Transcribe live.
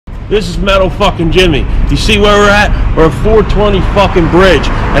This is Metal fucking Jimmy. You see where we're at? We're at 420 fucking bridge.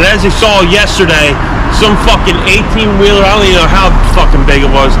 And as you saw yesterday, some fucking 18-wheeler, I don't even know how fucking big it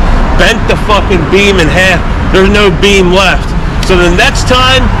was, bent the fucking beam in half. There's no beam left. So the next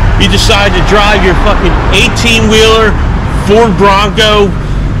time you decide to drive your fucking 18-wheeler Ford Bronco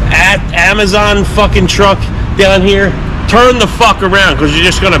at Amazon fucking truck down here, turn the fuck around, because you're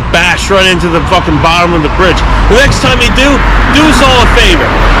just gonna bash right into the fucking bottom of the bridge. The next time you do us all a favor.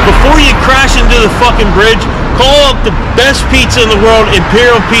 Before you crash into the fucking bridge, call up the best pizza in the world,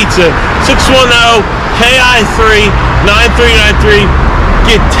 Imperial Pizza, 610-KI3-9393.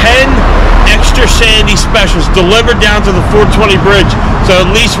 Get 10 extra sandy specials delivered down to the 420 bridge, so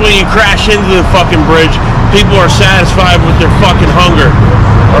at least when you crash into the fucking bridge, people are satisfied with their fucking hunger.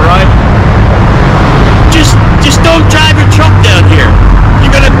 Alright? Just don't drive your truck down here.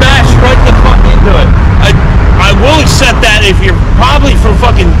 You're gonna bash right the fuck into it. I will accept that if you're probably from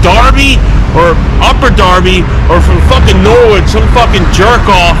fucking Darby or Upper Darby or from fucking Norwood, some fucking jerk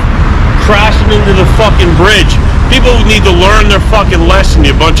off crashing into the fucking bridge. People need to learn their fucking lesson,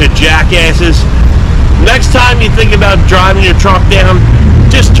 you bunch of jackasses. Next time you think about driving your truck down,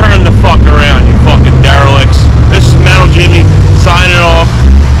 just turn the fuck around.